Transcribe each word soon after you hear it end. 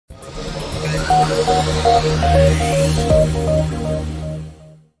Gsuite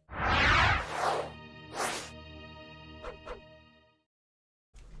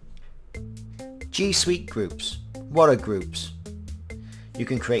groups. What are groups? You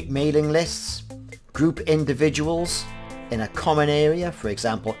can create mailing lists, group individuals in a common area. For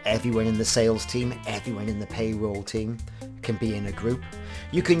example, everyone in the sales team, everyone in the payroll team can be in a group.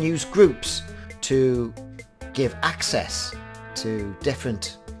 You can use groups to give access to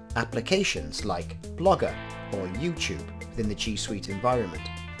different applications like Blogger or YouTube within the Gsuite environment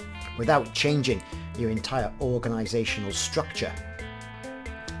without changing your entire organizational structure.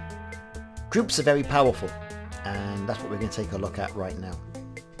 Groups are very powerful, and that's what we're going to take a look at right now.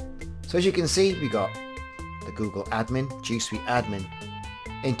 So as you can see, we got the Google admin, Gsuite admin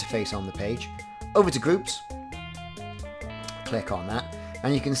interface on the page. Over to groups, click on that,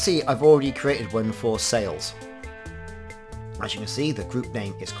 and you can see I've already created one for sales. As you can see, the group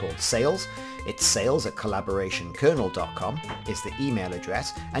name is called Sales. It's sales@collaborationkernel.com is the email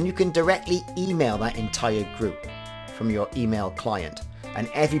address, and you can directly email that entire group from your email client, and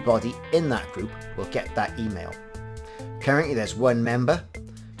everybody in that group will get that email. Currently there's one member.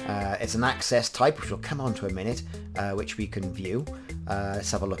 It's an access type, which we'll come on to in a minute, which we can view.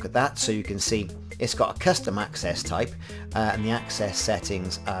 Let's have a look at that. So you can see it's got a custom access type, and the access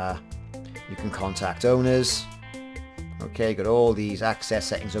settings are you can contact owners. Okay, got all these access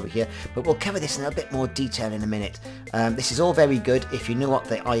settings over here, but we'll cover this in a bit more detail in a minute. This is all very good if you know what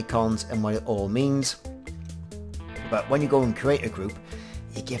the icons and what it all means, but when you go and create a group,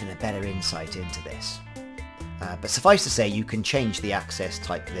 you're given a better insight into this. But suffice to say, you can change the access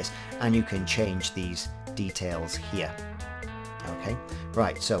type for this, and you can change these details here. Okay,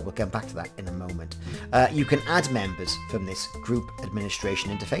 right, so we'll get back to that in a moment. You can add members from this group administration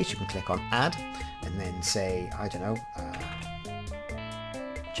interface. You can click on add and then say, I don't know,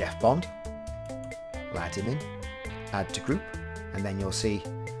 Jeff Bond. We'll add him in, add to group, and then you'll see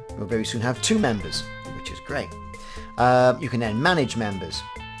we'll very soon have 2 members, which is great. You can then manage members.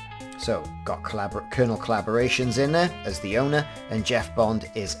 So got Kernel collaborations in there as the owner, and Jeff Bond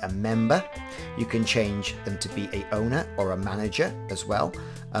is a member. You can change them to be a owner or a manager as well,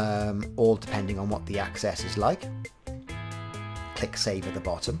 all depending on what the access is like. Click save at the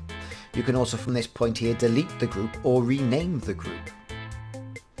bottom. You can also from this point here delete the group or rename the group.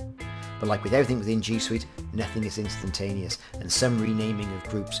 But like with everything within Gsuite, nothing is instantaneous, and some renaming of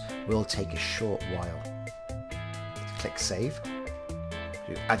groups will take a short while. Click save.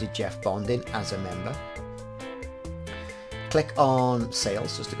 We've added Jeff Bond in as a member. Click on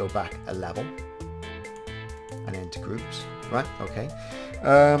sales just to go back a level and into groups. Right, okay.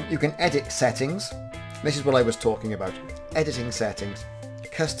 You can edit settings. This is what I was talking about. Editing settings,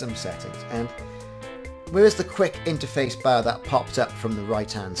 custom settings, and whereas the quick interface bar that popped up from the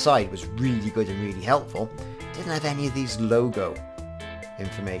right hand side was really good and really helpful, it didn't have any of these logo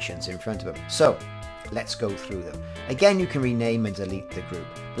informations in front of them. So let's go through them. Again, you can rename and delete the group.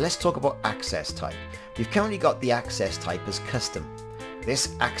 But let's talk about access type. We've currently got the access type as custom. This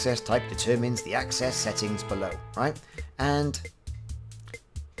access type determines the access settings below, right? And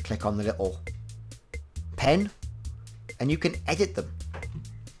click on the little pen and you can edit them.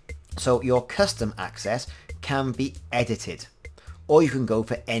 So your custom access can be edited, or you can go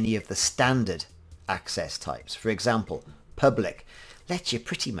for any of the standard access types. For example, public lets you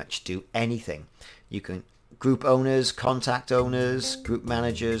pretty much do anything. You can group owners, contact owners, group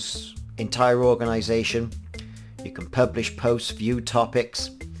managers, entire organization. You can publish posts, view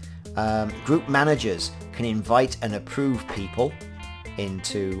topics. Group managers can invite and approve people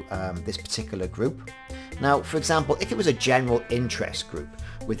into this particular group. Now, for example, if it was a general interest group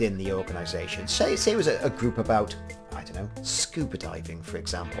within the organization, say it was a group about, I don't know, scuba diving, for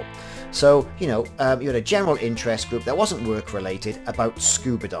example. So, you know, you had a general interest group that wasn't work related about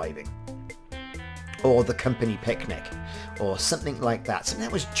scuba diving, or the company picnic, or something like that, something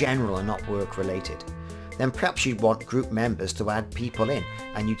that was general and not work related. Then perhaps you'd want group members to add people in,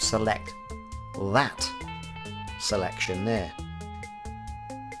 and you'd select that selection there.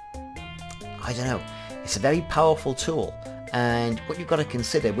 I don't know, it's a very powerful tool, and what you've got to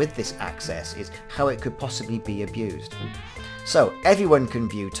consider with this access is how it could possibly be abused. So everyone can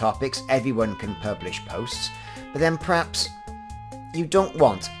view topics, everyone can publish posts, but then perhaps you don't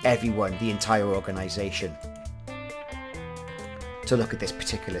want everyone, the entire organization, to look at this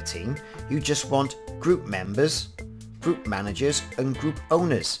particular team. You just want group members, group managers and group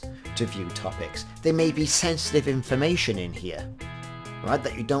owners to view topics. There may be sensitive information in here, right,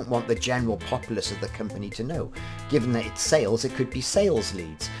 that you don't want the general populace of the company to know. Given that it's sales, it could be sales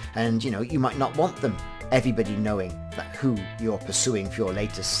leads, and you know, you might not want everybody knowing that who you're pursuing for your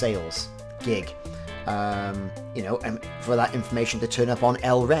latest sales gig. you know, and for that information to turn up on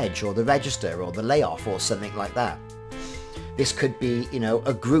LReg or the register or the layoff or something like that. This could be, you know,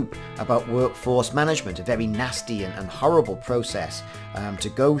 a group about workforce management, a very nasty and horrible process to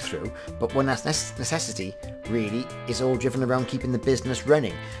go through, but one that's necessity really is all driven around keeping the business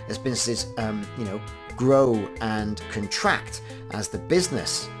running. As businesses, you know, grow and contract as the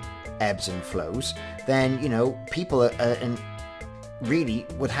business ebbs and flows, then, you know, people really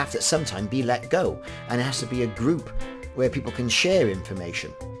would have to at some time be let go, and it has to be a group where people can share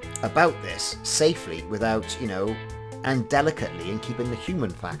information about this safely without, you know, and delicately, and keeping the human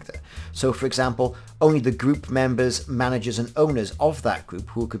factor. So for example, only the group members, managers and owners of that group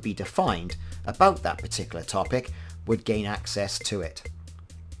who could be defined about that particular topic would gain access to it.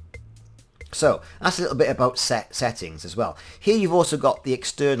 So that's a little bit about settings as well. Here you've also got the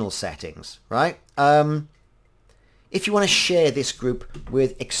external settings, right? If you want to share this group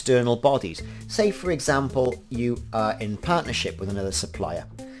with external bodies, say for example you are in partnership with another supplier.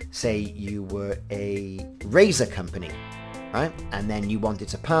 Say you were a razor company, right? And then you wanted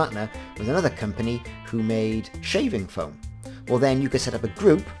to partner with another company who made shaving foam. Well, then you could set up a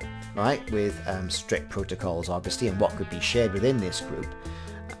group, right, with strict protocols, obviously, and what could be shared within this group,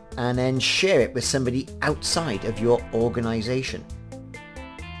 and then share it with somebody outside of your organization.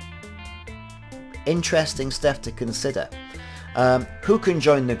 Interesting stuff to consider. Who can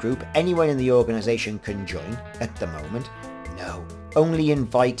join the group? Anyone in the organization can join at the moment. No. Only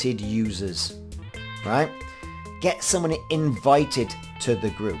invited users, right? Get someone invited to the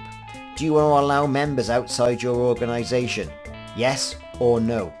group. Do you want to allow members outside your organization? Yes or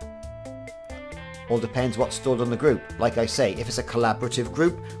no? All depends what's stored on the group. Like I say, if it's a collaborative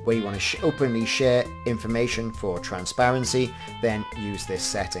group where you want to openly share information for transparency, then use this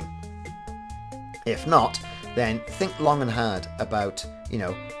setting. If not, then think long and hard about, you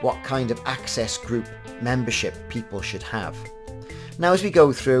know, what kind of access group membership people should have. Now as we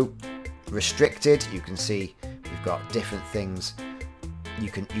go through restricted, you can see we've got different things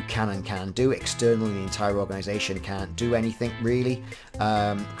you can and can't do. Externally, the entire organization can't do anything really.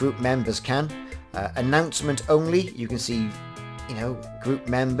 Group members can. Announcement only, you can see, you know, group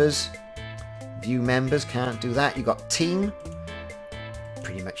members, view members can't do that. You've got team,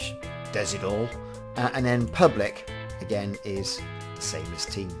 pretty much does it all. And then public, again, is the same as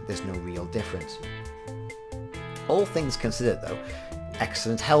team. There's no real difference. All things considered though,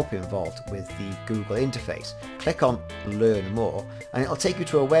 excellent help involved with the Google interface. Click on Learn More and it'll take you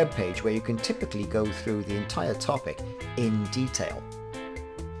to a web page where you can typically go through the entire topic in detail.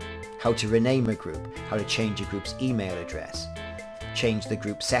 How to rename a group, how to change a group's email address, change the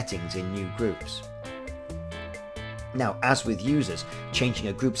group settings in new groups. Now, as with users, changing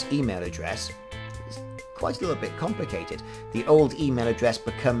a group's email address is quite a little bit complicated. The old email address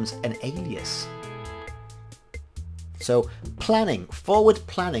becomes an alias. So planning, forward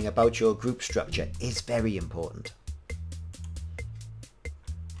planning about your group structure is very important.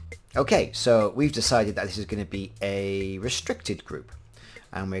 Okay, so we've decided that this is going to be a restricted group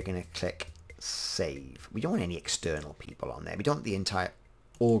and we're going to click Save. We don't want any external people on there. We don't want the entire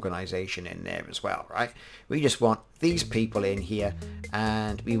organization in there as well, right? We just want these people in here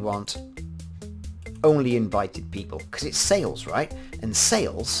and we want only invited people because it's sales, right? And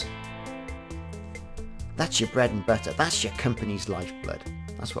sales, that's your bread and butter. That's your company's lifeblood.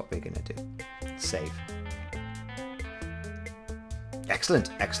 That's what we're going to do. Save. Excellent.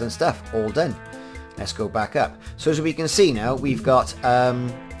 Excellent stuff. All done. Let's go back up. So as we can see now, we've got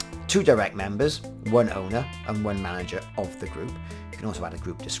 2 direct members, 1 owner and 1 manager of the group. You can also add a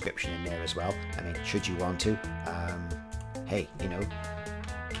group description in there as well. I mean, should you want to. Hey, you know,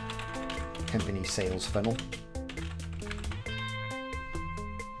 company sales funnel.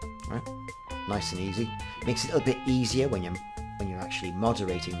 Right. Nice and easy. Makes it a little bit easier when you're actually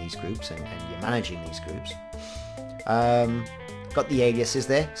moderating these groups and you're managing these groups. Got the aliases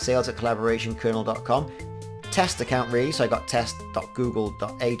there, sales@collaborationkernel.com. Test account really, so I got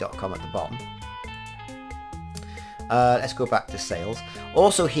test.google.a.com at the bottom. Let's go back to sales.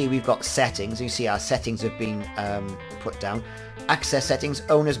 Also here we've got settings. You see our settings have been put down. Access settings,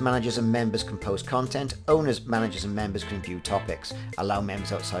 owners, managers and members can post content. Owners, managers and members can view topics. Allow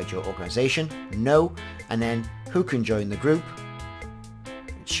members outside your organization. No. And then who can join the group?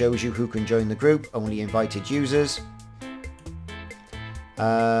 It shows you who can join the group. Only invited users.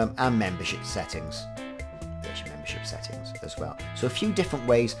 And membership settings. There's your membership settings as well. So a few different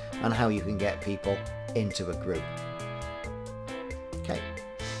ways on how you can get people into a group. Okay.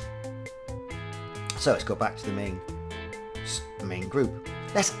 So let's go back to the main group.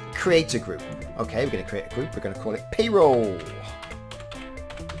 Let's create a group. Okay, we're going to create a group. We're going to call it payroll.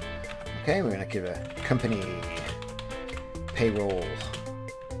 Okay, we're going to give a company payroll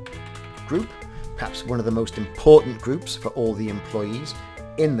group, perhaps one of the most important groups for all the employees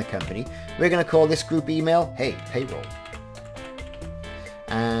in the company. We're going to call this group email, hey, payroll.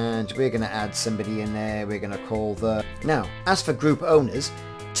 And we're going to add somebody in there. We're going to call the... Now, as for group owners,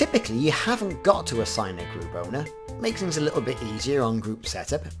 typically you haven't got to assign a group owner. Makes things a little bit easier on group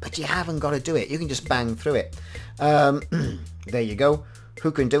setup, but you haven't got to do it. You can just bang through it. There you go. Who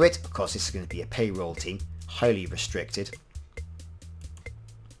can do it? Of course, this is going to be a payroll team. Highly restricted.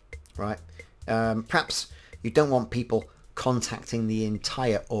 Right. Perhaps you don't want people contacting the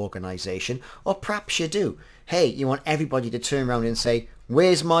entire organization, or perhaps you do. Hey, you want everybody to turn around and say,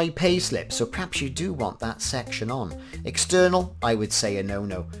 where's my payslip? So perhaps you do want that section on. External, I would say a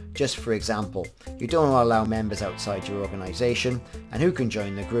no-no. Just for example, you don't want to allow members outside your organization, and who can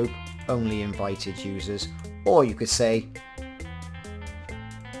join the group? Only invited users. Or you could say,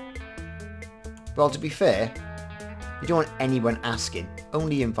 well, to be fair, you don't want anyone asking.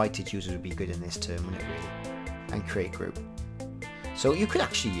 Only invited users would be good in this term, wouldn't it really? And create group. So you could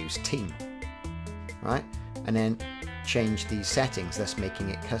actually use team, right? And then change these settings, thus making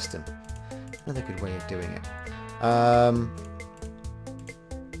it custom. Another good way of doing it.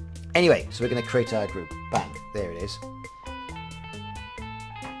 Anyway, so we're going to create our group. Bang, there it is.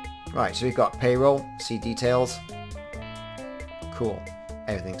 Right, so we've got payroll, see details. Cool,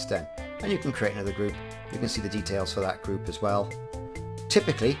 everything's done. And you can create another group. You can see the details for that group as well.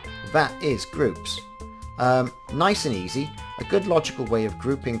 Typically, that is groups. Nice and easy, a good logical way of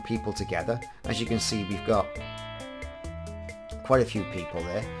grouping people together. As you can see, we've got quite a few people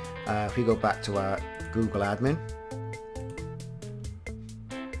there. If we go back to our Google admin,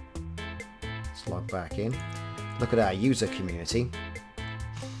 let's log back in. Look at our user community.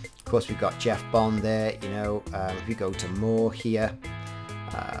 Of course, we've got Jeff Bond there. You know, if we go to more here,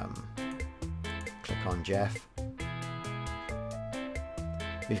 click on Jeff.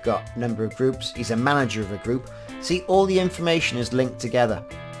 We've got number of groups. He's a manager of a group. See, all the information is linked together,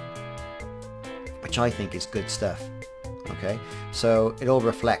 which I think is good stuff. Okay, so it all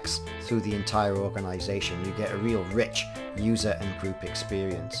reflects through the entire organization. You get a real rich user and group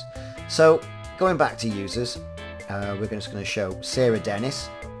experience. So going back to users, we're just going to show Sarah Dennis.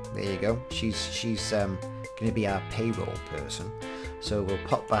 There you go. She's going to be our payroll person. So we'll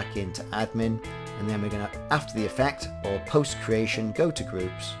pop back into admin, and then we're going to, after the effect or post creation, go to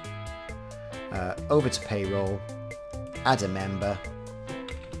groups, over to payroll, add a member,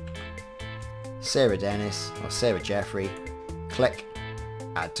 Sarah Dennis or Sarah Jeffrey, click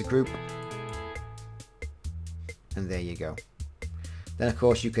add to group, and there you go. Then of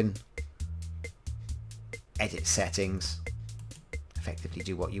course you can edit settings, effectively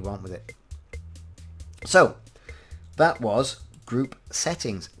do what you want with it. So that was group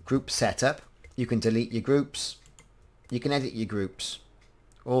settings, group setup. You can delete your groups, you can edit your groups,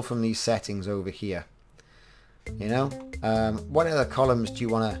 all from these settings over here. You know, what other columns do you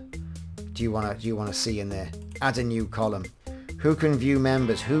want to see in there? Add a new column. Who can view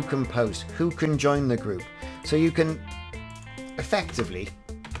members? Who can post? Who can join the group? So you can effectively,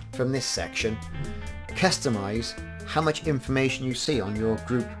 from this section, customize how much information you see on your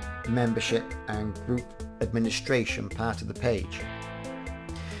group membership and group administration part of the page.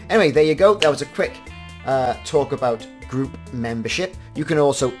 Anyway, there you go. That was a quick talk about group membership. You can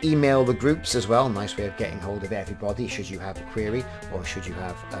also email the groups as well. Nice way of getting hold of everybody should you have a query or should you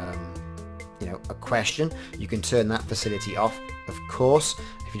have you know, a question. You can turn that facility off, of course,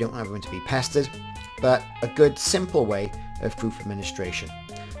 if you don't want everyone to be pestered, but a good simple way of group administration.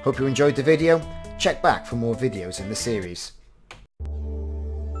 Hope you enjoyed the video. Check back for more videos in the series.